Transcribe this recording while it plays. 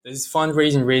This is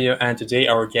Fundraising Radio, and today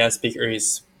our guest speaker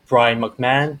is Brian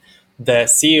McMahon, the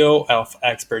CEO of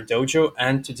Expert Dojo.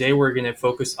 And today we're going to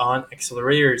focus on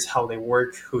accelerators, how they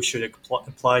work, who should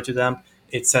apply to them,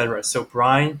 etc. So,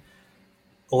 Brian,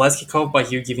 let's kick off by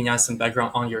you giving us some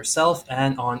background on yourself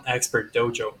and on Expert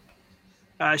Dojo.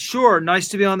 Sure. Nice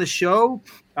to be on the show.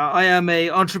 I am a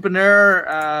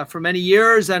entrepreneur for many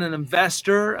years and an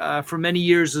investor for many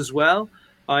years as well.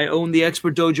 I own the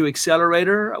Expert Dojo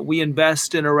Accelerator. We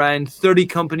invest in around 30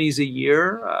 companies a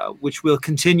year, which will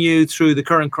continue through the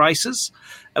current crisis.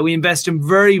 We invest in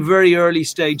very, very early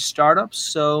stage startups.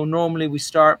 So normally we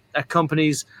start at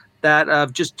companies that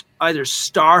have just either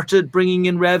started bringing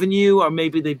in revenue or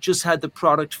maybe they've just had the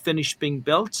product finished being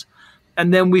built.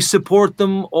 And then we support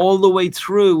them all the way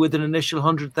through with an initial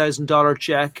 $100,000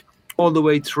 check, all the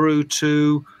way through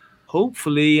to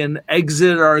hopefully an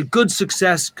exit or a good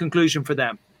success conclusion for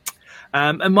them.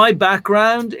 And my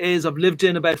background is I've lived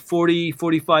in about 40,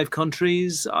 45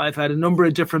 countries. I've had a number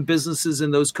of different businesses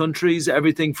in those countries,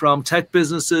 everything from tech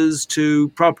businesses to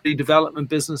property development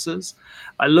businesses.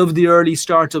 I love the early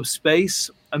startup space.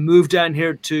 I moved down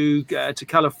here to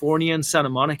California and Santa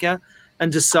Monica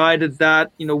and decided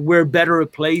that, we're better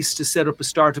placed to set up a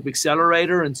startup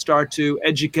accelerator and start to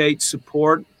educate,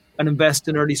 support, and invest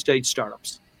in early stage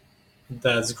startups.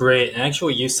 That's great. And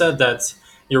actually, you said that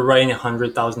you're writing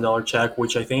 $100,000 check,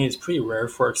 which I think is pretty rare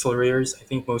for accelerators. I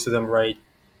think most of them write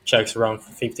checks around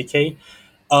 50K.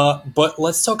 But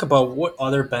let's talk about what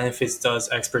other benefits does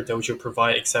Expert Dojo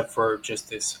provide except for just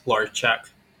this large check.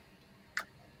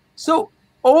 So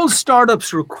all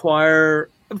startups require,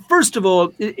 first of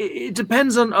all, it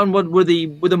depends on where the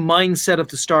mindset of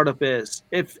the startup is.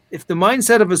 If the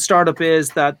mindset of a startup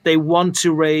is that they want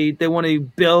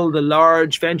to build a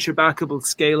large venture backable,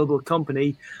 scalable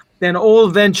company, then all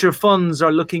venture funds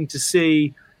are looking to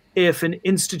see if an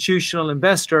institutional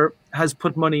investor has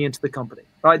put money into the company,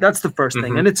 right? That's the first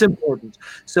thing, and it's important.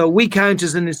 So we count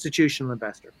as an institutional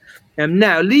investor. And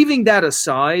now, leaving that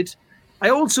aside, I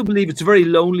also believe it's a very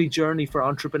lonely journey for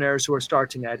entrepreneurs who are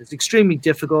starting out. It's extremely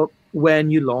difficult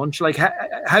when you launch. Like,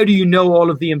 how do you know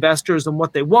all of the investors and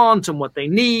what they want and what they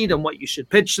need and what you should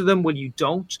pitch to them when you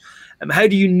don't? And how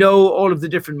do you know all of the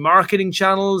different marketing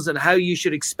channels and how you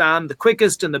should expand the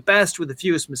quickest and the best with the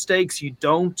fewest mistakes? You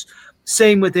don't.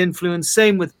 Same with influence,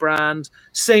 same with brand,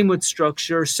 same with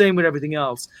structure, same with everything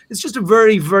else. It's just a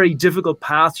very, very difficult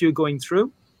path you're going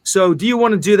through. So do you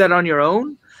want to do that on your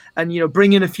own? And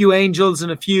bring in a few angels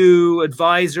and a few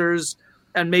advisors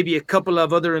and maybe a couple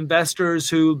of other investors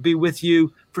who will be with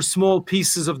you for small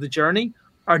pieces of the journey?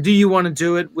 Or do you want to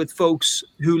do it with folks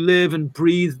who live and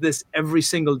breathe this every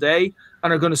single day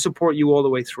and are going to support you all the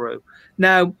way through?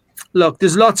 Now, look,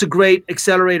 there's lots of great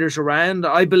accelerators around.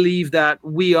 I believe that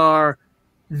we are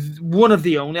one of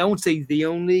the only, I won't say the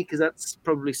only, because that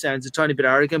probably sounds a tiny bit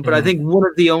arrogant, but I think one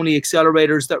of the only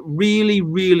accelerators that really,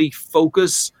 really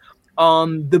focus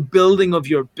on the building of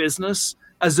your business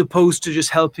as opposed to just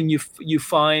helping you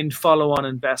find follow-on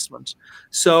investment.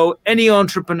 So any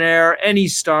entrepreneur, any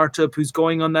startup who's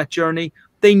going on that journey,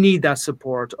 they need that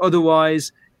support.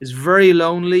 Otherwise, it's very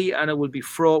lonely and it will be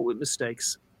fraught with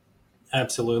mistakes.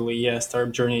 Absolutely, yeah.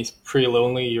 Startup journey is pretty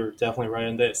lonely. You're definitely right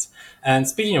on this. And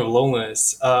speaking of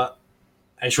loneliness,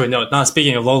 actually, no, not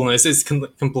speaking of loneliness. It's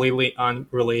completely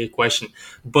unrelated question.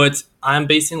 But I'm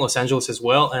based in Los Angeles as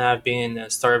well, and I've been in the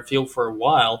startup field for a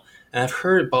while, and I've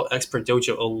heard about Expert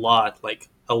Dojo a lot, like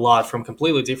a lot from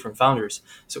completely different founders.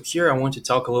 So here I want to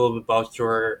talk a little bit about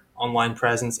your online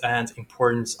presence and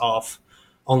importance of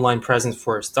online presence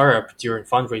for a startup during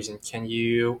fundraising. Can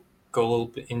you go a little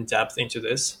bit in depth into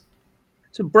this?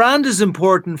 So brand is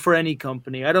important for any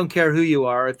company. I don't care who you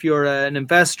are. If you're an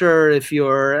investor, if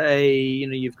you're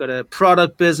you've got a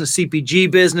product business,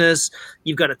 CPG business,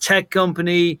 you've got a tech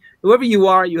company, whoever you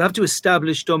are, you have to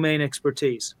establish domain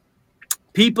expertise.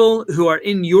 People who are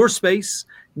in your space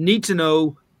need to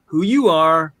know who you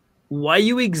are, why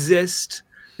you exist,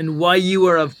 and why you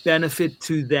are of benefit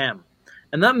to them.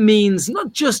 And that means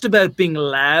not just about being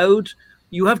loud.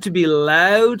 You have to be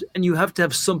loud and you have to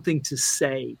have something to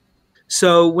say.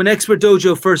 So when Expert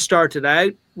Dojo first started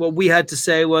out, what we had to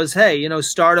say was, hey,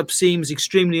 startup seems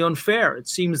extremely unfair. It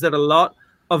seems that a lot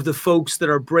of the folks that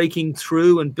are breaking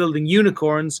through and building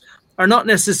unicorns are not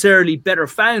necessarily better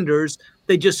founders.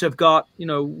 They just have got,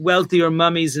 wealthier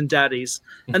mummies and daddies.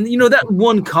 And, that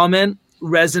one comment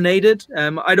resonated.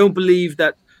 I don't believe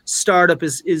that startup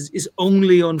is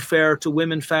only unfair to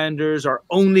women founders or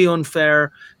only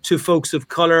unfair to folks of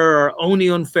color or only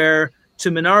unfair to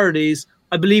minorities.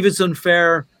 I believe it's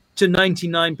unfair to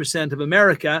 99% of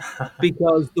America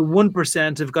because the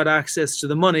 1% have got access to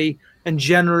the money and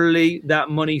generally that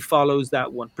money follows that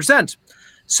 1%.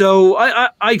 So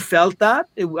I felt that.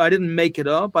 I didn't make it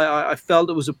up. I felt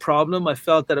it was a problem. I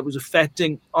felt that it was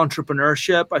affecting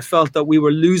entrepreneurship. I felt that we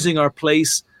were losing our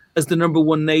place as the number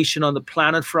one nation on the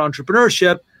planet for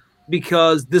entrepreneurship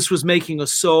because this was making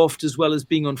us soft as well as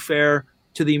being unfair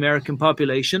to the American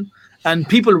population. And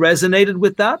people resonated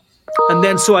with that. And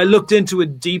then so I looked into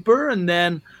it deeper, and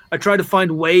then I tried to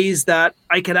find ways that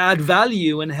I could add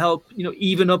value and help,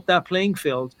 even up that playing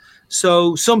field.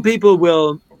 So some people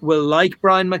will like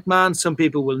Brian McMahon, some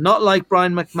people will not like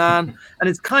Brian McMahon, and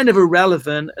it's kind of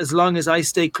irrelevant as long as I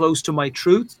stay close to my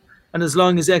truth and as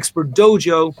long as Expert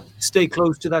Dojo stay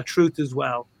close to that truth as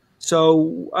well.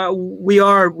 So we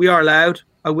are loud,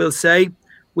 I will say.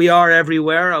 We are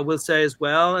everywhere, I will say as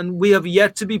well. And we have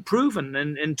yet to be proven.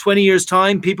 And in 20 years'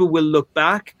 time, people will look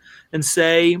back and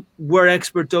say, were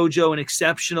Expert Dojo an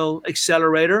exceptional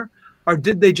accelerator? Or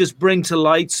did they just bring to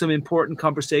light some important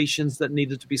conversations that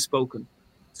needed to be spoken?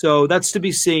 So that's to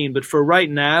be seen. But for right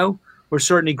now, we're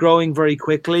certainly growing very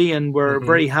quickly, and we're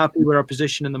very happy with our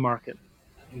position in the market.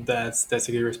 That's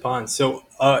a good response. So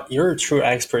you're a true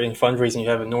expert in fundraising. You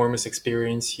have enormous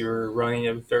experience. You're running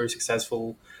a very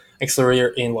successful accelerator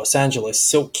in Los Angeles.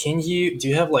 So do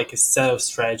you have like a set of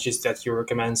strategies that you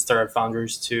recommend startup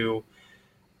founders to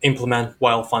implement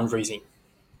while fundraising?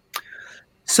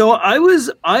 So I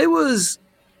was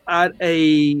at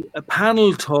a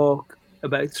panel talk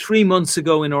about 3 months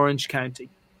ago in Orange County,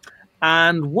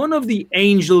 and one of the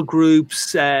angel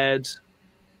groups said,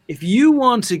 if you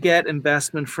want to get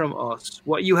investment from us,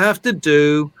 what you have to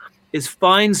do is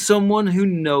find someone who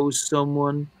knows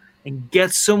someone and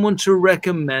get someone to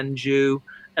recommend you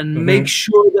and make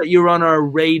sure that you're on our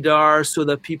radar so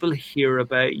that people hear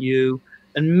about you,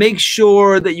 and make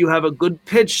sure that you have a good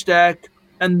pitch deck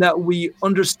and that we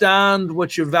understand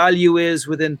what your value is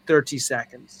within 30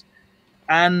 seconds.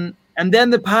 And then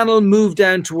the panel moved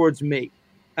down towards me.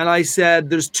 And I said,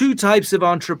 there's two types of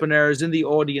entrepreneurs in the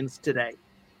audience today.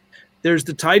 There's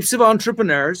the types of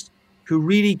entrepreneurs who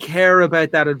really care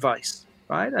about that advice,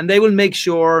 right? And they will make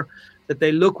sure that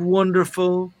they look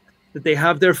wonderful, that they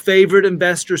have their favorite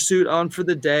investor suit on for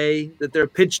the day, that their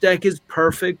pitch deck is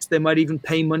perfect. They might even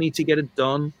pay money to get it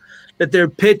done, that their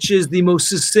pitch is the most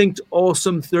succinct,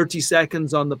 awesome 30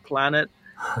 seconds on the planet,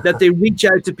 that they reach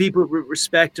out to people with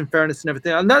respect and fairness and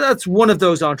everything. And that's one of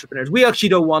those entrepreneurs. We actually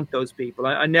don't want those people.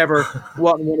 I never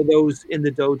want one of those in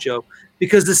the dojo,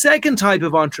 because the second type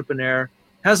of entrepreneur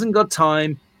hasn't got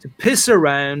time to piss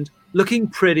around looking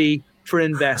pretty for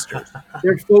investors.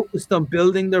 They're focused on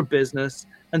building their business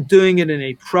and doing it in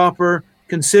a proper,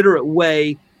 considerate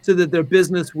way so that their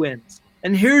business wins.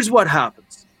 And here's what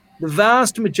happens. The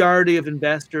vast majority of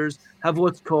investors have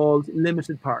what's called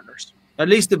limited partners. At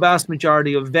least the vast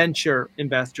majority of venture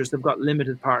investors have got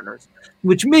limited partners,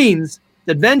 which means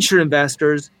that venture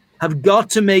investors have got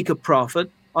to make a profit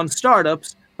on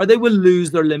startups or they will lose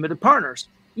their limited partners.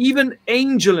 Even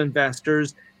angel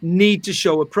investors need to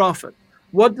show a profit.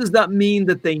 What does that mean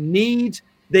that they need?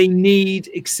 They need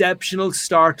exceptional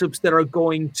startups that are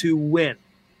going to win.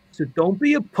 So don't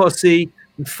be a pussy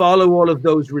and follow all of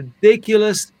those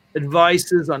ridiculous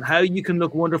advices on how you can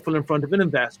look wonderful in front of an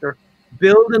investor.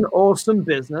 Build an awesome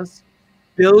business,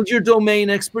 build your domain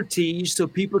expertise so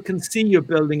people can see you're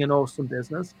building an awesome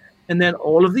business. And then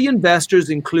all of the investors,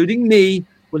 including me,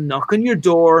 will knock on your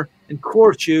door and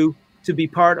court you to be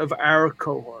part of our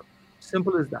cohort.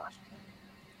 Simple as that.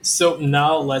 So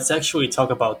now let's actually talk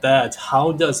about that.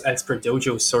 How does Expert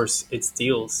Dojo source its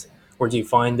deals? Where do you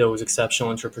find those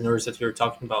exceptional entrepreneurs that you're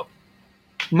talking about?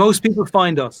 Most people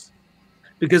find us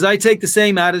because I take the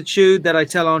same attitude that I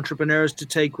tell entrepreneurs to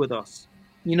take with us.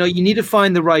 You need to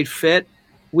find the right fit.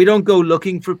 We don't go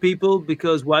looking for people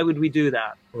because why would we do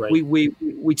that? Right.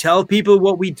 We tell people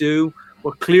what we do.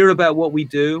 We're clear about what we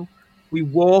do. We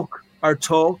walk our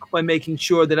talk by making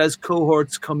sure that as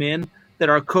cohorts come in, that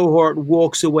our cohort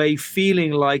walks away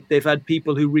feeling like they've had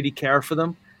people who really care for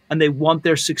them and they want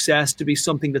their success to be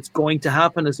something that's going to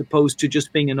happen as opposed to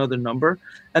just being another number.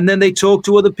 And then they talk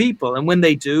to other people. And when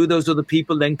they do, those other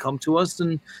people then come to us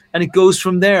and it goes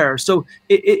from there. So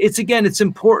it's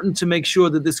important to make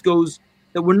sure that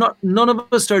that none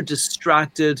of us are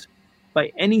distracted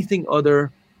by anything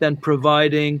other than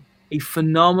providing a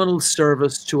phenomenal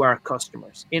service to our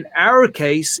customers. In our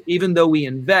case, even though we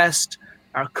invest,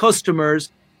 our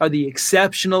customers are the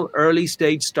exceptional early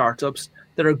stage startups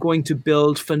that are going to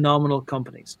build phenomenal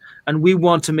companies. And we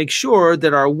want to make sure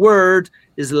that our word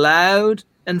is loud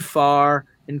and far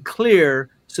and clear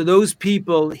so those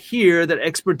people hear that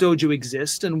Expert Dojo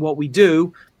exists and what we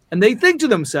do, and they think to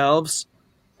themselves,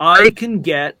 I can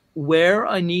get where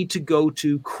I need to go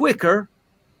to quicker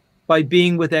by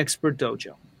being with Expert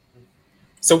Dojo.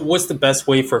 So, what's the best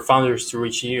way for founders to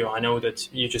reach you? I know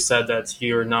that you just said that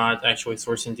you're not actually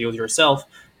sourcing deals yourself,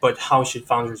 but how should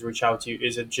founders reach out to you?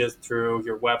 Is it just through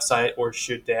your website, or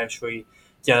should they actually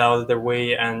get out of their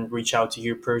way and reach out to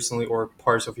you personally or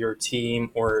parts of your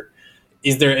team? Or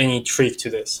is there any trick to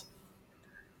this?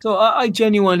 So I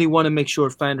genuinely want to make sure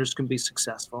founders can be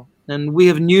successful. And we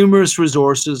have numerous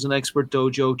resources in Expert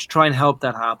Dojo to try and help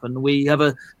that happen. We have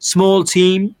a small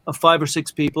team of 5 or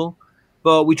 6 people,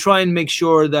 but we try and make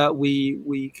sure that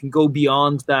we can go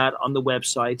beyond that on the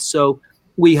website. So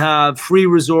we have free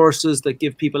resources that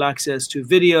give people access to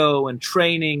video and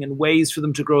training and ways for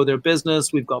them to grow their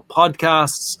business. We've got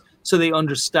podcasts so they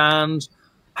understand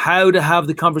how to have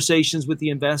the conversations with the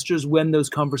investors when those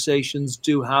conversations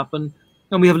do happen.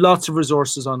 And we have lots of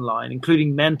resources online,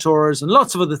 including mentors and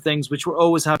lots of other things, which we're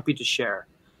always happy to share.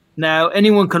 Now,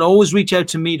 anyone can always reach out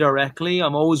to me directly.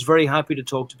 I'm always very happy to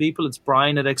talk to people. It's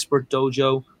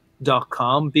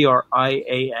brian@expertdojo.com,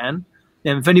 Brian.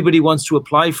 And if anybody wants to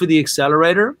apply for the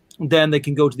accelerator, then they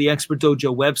can go to the Expert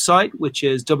Dojo website, which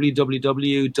is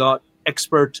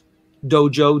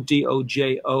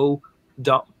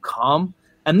www.expertdojo.com.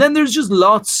 And then there's just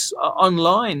lots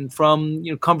online from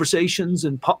conversations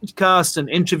and podcasts and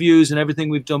interviews and everything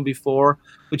we've done before,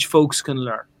 which folks can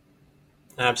learn.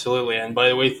 Absolutely. And by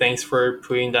the way, thanks for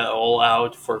putting that all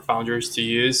out for founders to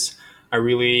use. I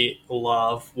really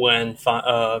love when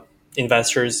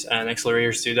investors and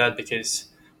accelerators do that, because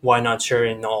why not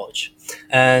sharing knowledge?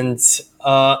 And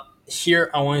here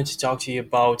I wanted to talk to you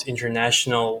about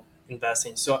international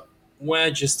investing. So when I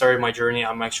just started my journey,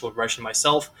 I'm actually Russian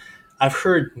myself. I've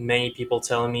heard many people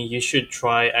telling me you should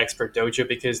try Expert Dojo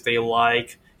because they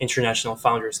like international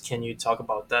founders. Can you talk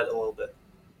about that a little bit?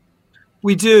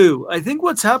 We do. I think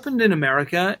what's happened in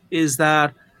America is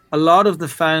that a lot of the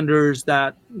founders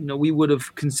that we would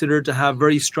have considered to have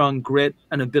very strong grit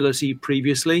and ability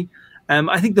previously,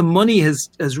 I think the money has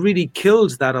really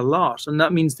killed that a lot, and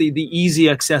that means the easy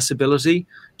accessibility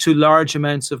to large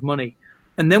amounts of money.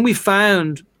 And then we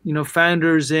found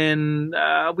founders in,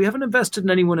 we haven't invested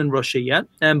in anyone in Russia yet,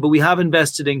 but we have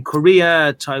invested in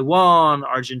Korea, Taiwan,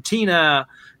 Argentina,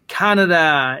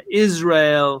 Canada,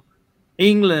 Israel,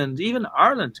 England, even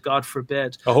Ireland, God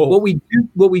forbid. Oh,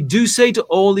 What we do say to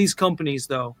all these companies,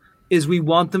 though, is we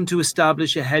want them to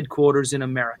establish a headquarters in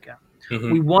America.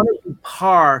 mm-hmm. We want to be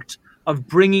part of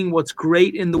bringing what's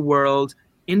great in the world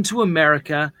into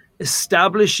America,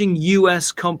 establishing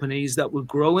U.S. companies that will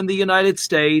grow in the United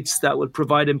States, that will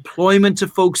provide employment to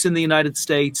folks in the United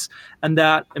States, and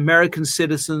that American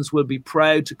citizens will be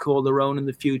proud to call their own in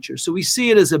the future. So we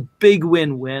see it as a big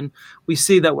win-win. We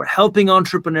see that we're helping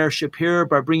entrepreneurship here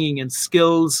by bringing in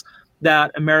skills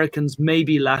that Americans may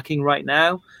be lacking right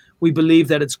now. We believe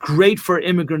that it's great for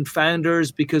immigrant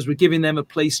founders because we're giving them a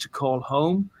place to call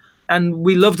home. And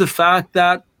we love the fact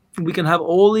that we can have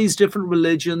all these different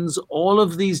religions, all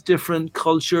of these different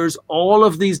cultures, all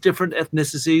of these different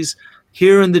ethnicities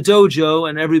here in the dojo,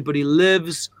 and everybody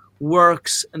lives,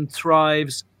 works, and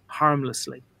thrives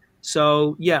harmlessly.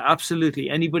 So yeah, absolutely.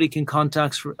 Anybody can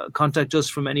contact us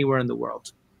from anywhere in the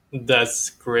world. That's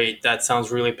great. That sounds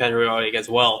really patriotic as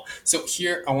well. So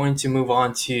here I want to move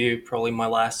on to probably my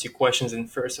last 2 questions. And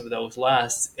first of those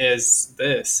last is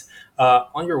this.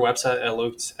 On your website, I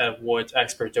looked at what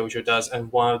Expert Dojo does,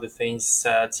 and one of the things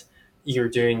that you're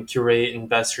doing, curate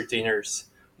investor dinners.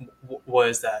 What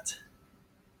is that?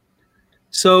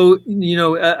 So,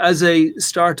 as a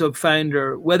startup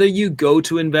founder, whether you go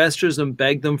to investors and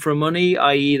beg them for money,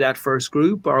 i.e. that first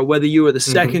group, or whether you are the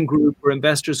second group where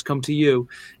investors come to you,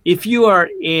 if you are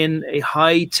in a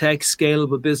high-tech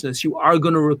scalable business, you are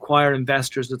going to require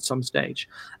investors at some stage.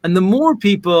 And the more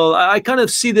people, I kind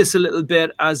of see this a little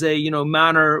bit as a,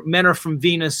 men are from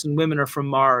Venus and women are from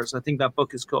Mars. I think that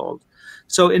book is called.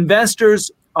 So investors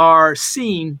are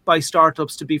seen by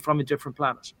startups to be from a different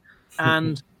planet.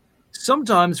 And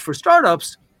sometimes for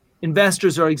startups,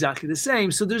 investors are exactly the same.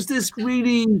 So there's this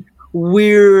really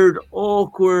weird,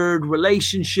 awkward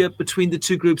relationship between the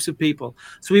two groups of people.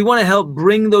 So we want to help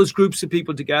bring those groups of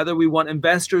people together. We want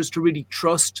investors to really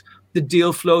trust the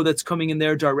deal flow that's coming in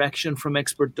their direction from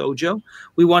Expert Dojo.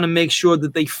 We want to make sure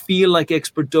that they feel like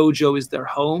Expert Dojo is their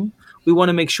home. We want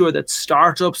to make sure that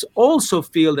startups also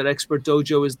feel that Expert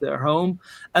Dojo is their home.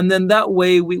 And then that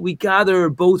way we gather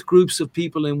both groups of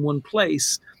people in one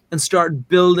place and start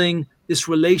building this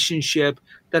relationship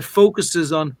that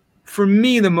focuses on, for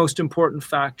me, the most important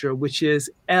factor, which is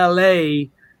LA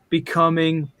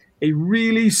becoming a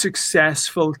really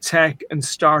successful tech and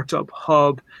startup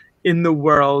hub in the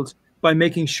world by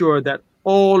making sure that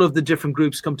all of the different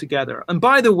groups come together. And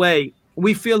by the way,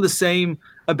 we feel the same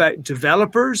about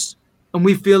developers and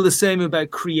we feel the same about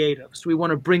creatives. We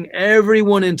want to bring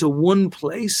everyone into one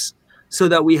place so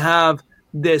that we have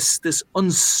this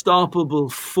unstoppable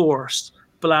force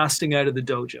blasting out of the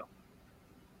dojo.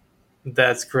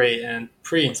 That's great and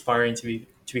pretty inspiring to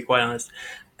be quite honest.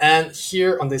 And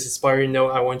here on this inspiring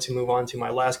note, I want to move on to my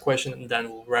last question and then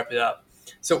we'll wrap it up.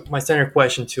 So my standard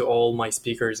question to all my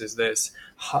speakers is this: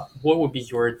 what would be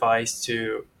your advice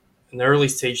to an early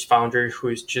stage founder who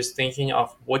is just thinking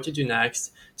of what to do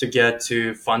next to get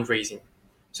to fundraising?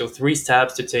 So 3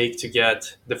 steps to take to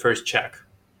get the first check.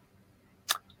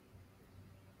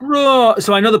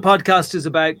 So I know the podcast is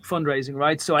about fundraising,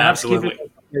 right? So I have to keep it about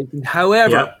fundraising.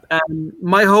 However,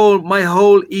 my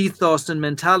whole ethos and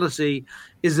mentality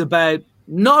is about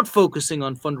not focusing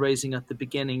on fundraising at the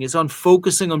beginning, is on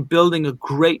focusing on building a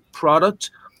great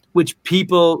product which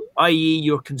people, i.e.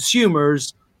 your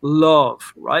consumers,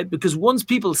 love, right? Because once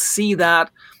people see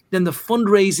that, then the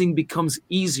fundraising becomes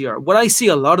easier. What I see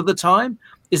a lot of the time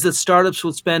is that startups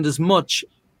will spend as much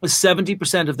as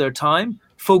 70% of their time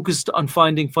focused on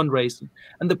finding fundraising.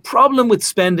 And the problem with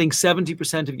spending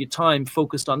 70% of your time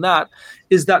focused on that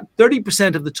is that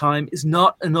 30% of the time is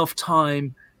not enough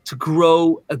time to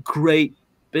grow a great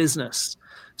business.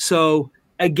 So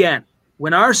again,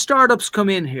 when our startups come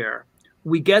in here,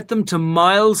 we get them to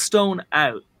milestone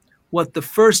out what the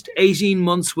first 18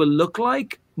 months will look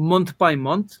like month by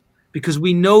month, because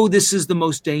we know this is the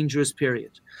most dangerous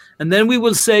period. And then we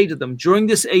will say to them during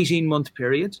this 18-month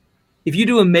period, if you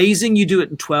do amazing, you do it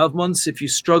in 12 months. If you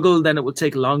struggle, then it will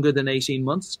take longer than 18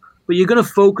 months. But you're going to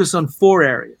focus on 4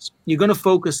 areas. You're going to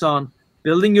focus on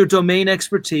building your domain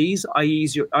expertise, i.e.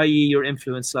 your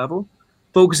influence level,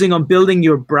 focusing on building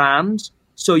your brand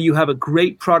so you have a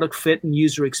great product fit and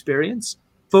user experience,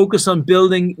 focus on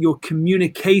building your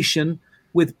communication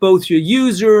with both your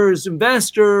users,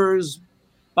 investors,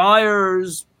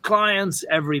 buyers, clients,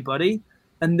 everybody,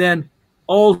 and then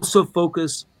also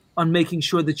focus on making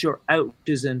sure that your outreach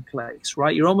is in place,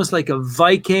 right? You're almost like a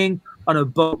Viking on a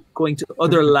boat going to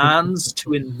other lands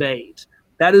to invade.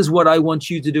 That is what I want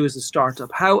you to do as a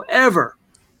startup. However,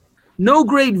 no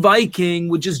great Viking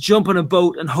would just jump on a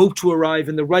boat and hope to arrive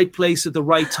in the right place at the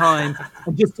right time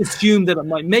and just assume that it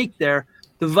might make there.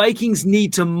 The Vikings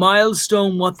need to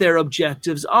milestone what their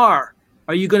objectives are.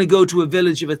 Are you going to go to a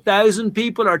village of 1,000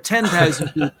 people or 10,000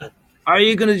 people? Are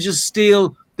you going to just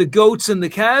steal the goats and the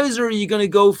cows, or are you going to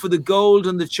go for the gold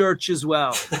and the church as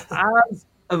well? As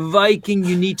a Viking,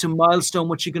 you need to milestone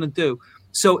what you're going to do.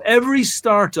 So every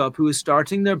startup who is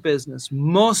starting their business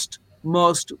must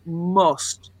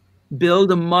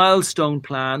build a milestone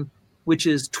plan, which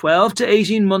is 12 to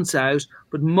 18 months out.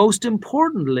 But most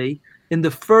importantly, in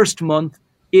the first month,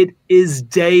 it is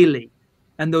daily.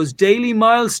 And those daily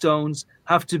milestones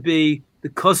have to be the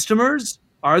customers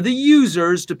or the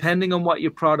users, depending on what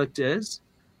your product is.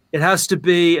 It has to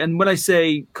be, and when I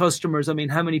say customers, I mean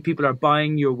how many people are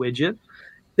buying your widget.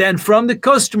 Then from the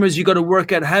customers, you got to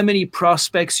work out how many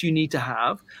prospects you need to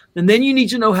have. And then you need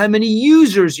to know how many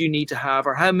users you need to have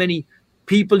or how many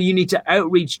people you need to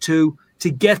outreach to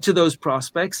get to those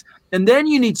prospects. And then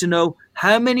you need to know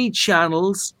how many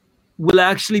channels will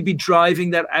actually be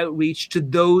driving that outreach to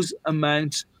those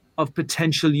amount of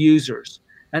potential users.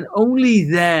 And only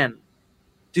then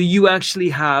do you actually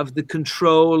have the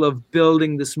control of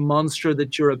building this monster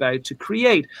that you're about to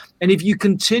create. And if you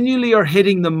continually are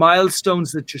hitting the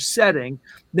milestones that you're setting,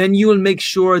 then you will make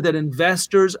sure that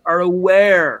investors are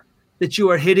aware that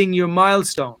you are hitting your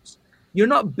milestones. You're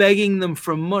not begging them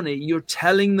for money. You're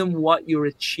telling them what you're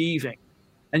achieving.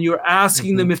 And you're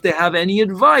asking them if they have any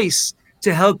advice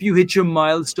to help you hit your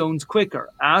milestones quicker.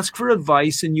 Ask for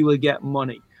advice and you will get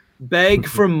money. Beg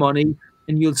for money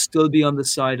and you'll still be on the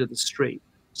side of the street.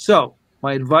 So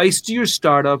my advice to your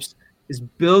startups is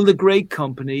build a great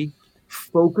company,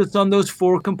 focus on those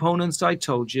 4 components I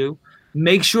told you,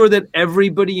 make sure that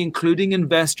everybody, including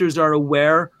investors, are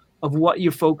aware of what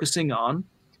you're focusing on,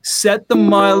 set the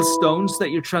milestones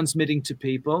that you're transmitting to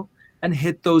people, and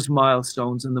hit those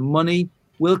milestones, and the money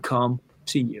will come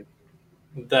to you.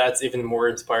 That's even more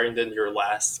inspiring than your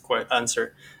last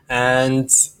answer. And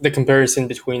the comparison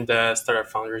between the startup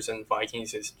founders and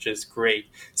Vikings is just great.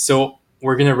 So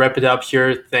we're going to wrap it up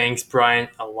here. Thanks, Brian,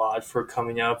 a lot for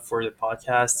coming up for the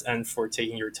podcast and for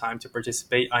taking your time to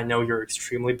participate. I know you're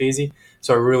extremely busy,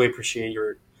 so I really appreciate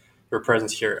your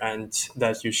presence here and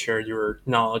that you shared your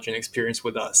knowledge and experience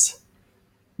with us.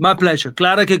 My pleasure.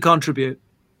 Glad I could contribute.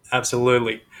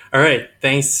 Absolutely. All right.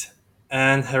 Thanks,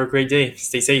 and have a great day.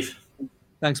 Stay safe.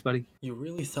 Thanks, buddy. You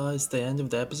really thought it's the end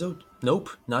of the episode? Nope,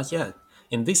 not yet.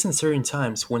 In these uncertain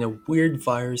times, when a weird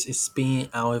virus is spinning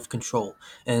out of control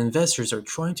and investors are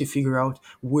trying to figure out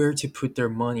where to put their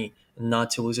money and not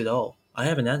to lose it all, I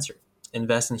have an answer.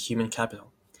 Invest in human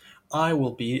capital. I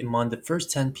will be among the first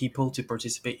 10 people to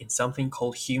participate in something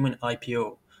called Human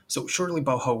IPO. So, shortly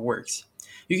about how it works.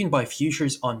 You can buy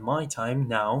futures on my time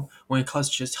now when it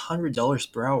costs just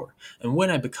 $100 per hour. And when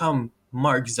I become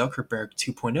Mark Zuckerberg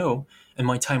 2.0 and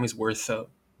my time is worth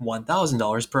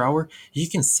 $1,000 per hour, you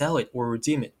can sell it or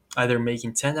redeem it, either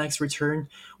making 10x return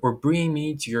or bringing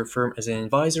me to your firm as an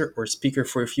advisor or speaker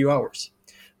for a few hours.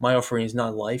 My offering is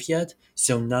not live yet,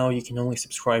 so now you can only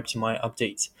subscribe to my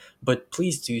updates. But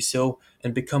please do so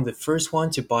and become the first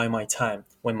one to buy my time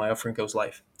when my offering goes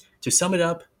live. To sum it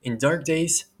up, in dark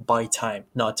days, buy time,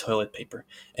 not toilet paper,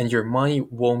 and your money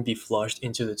won't be flushed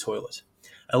into the toilet.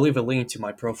 I'll leave a link to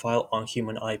my profile on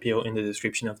Human IPO in the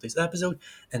description of this episode,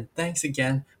 and thanks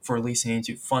again for listening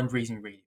to Fundraising Radio.